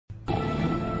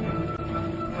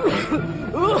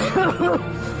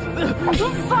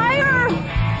Fire!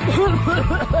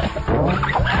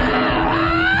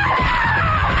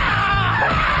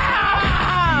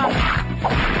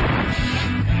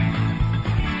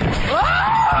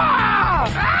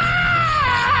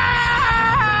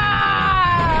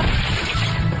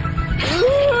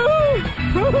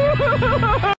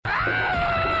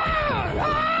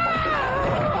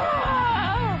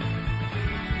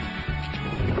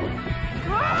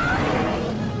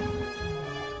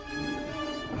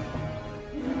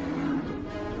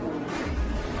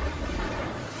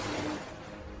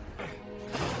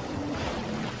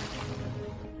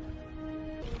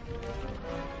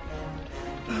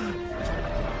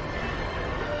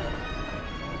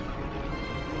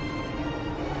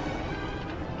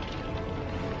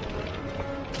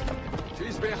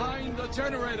 Behind the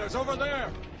generators over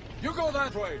there. You go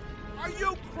that way. Are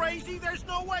you crazy? There's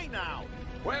no way now.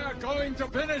 We're going to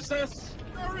finish this.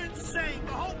 You're insane.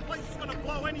 The whole place is gonna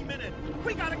blow any minute.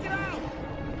 We gotta get out.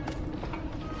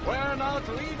 We're not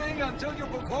leaving until you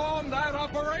perform that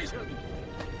operation.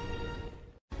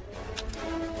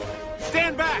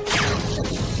 Stand back.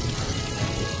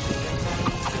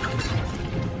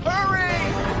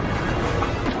 Hurry!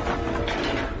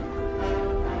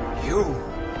 You.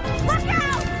 Look out!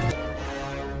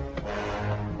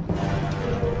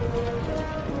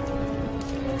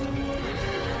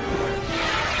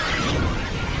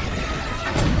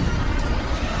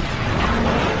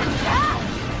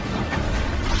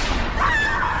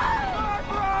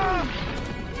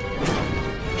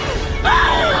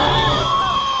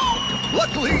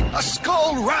 Luckily, a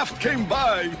skull raft came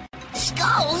by.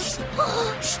 Skulls?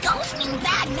 Skulls mean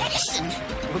bad medicine.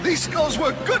 Well, these skulls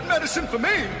were good medicine for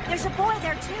me. There's a boy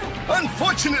there, too.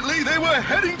 Unfortunately, they were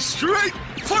heading straight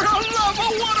for a lava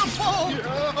waterfall.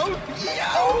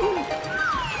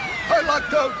 I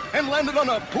lucked out and landed on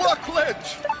a block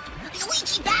ledge.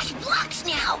 Luigi bashed blocks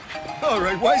now. All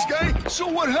right, wise guy. So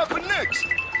what happened next?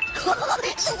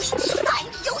 Luigi find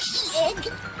Yoshi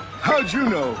egg. How'd you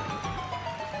know?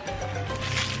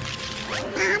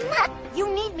 You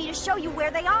need me to show you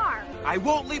where they are. I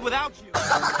won't leave without you.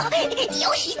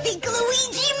 Yoshi think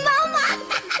Luigi mama.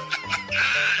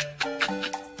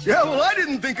 Yeah, well, I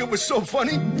didn't think it was so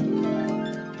funny.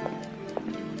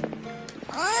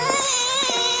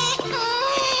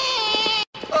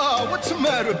 Oh, what's the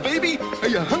matter, baby? Are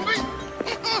you hungry?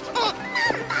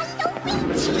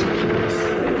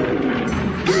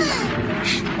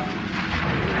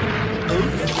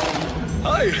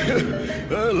 Hi.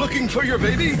 Looking for your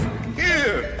baby?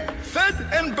 Here. Fed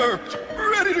and burped.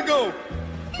 Ready to go.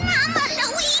 Mama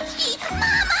Luigi!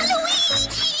 Mama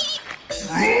Luigi!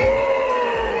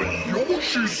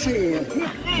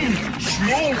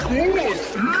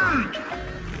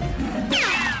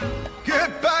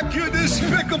 Get back, you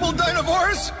despicable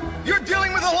dinosaurs! You're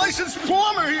dealing with a licensed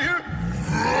plumber here!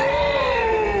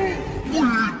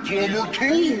 Plumber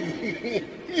too!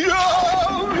 No!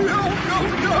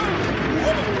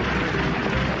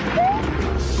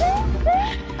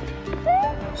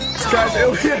 This guy's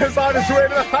alien is on his way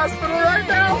to the hospital right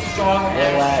now!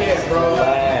 Relax, bro.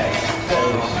 Relax.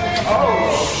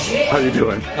 Oh, shit! How you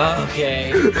doing?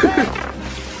 Okay.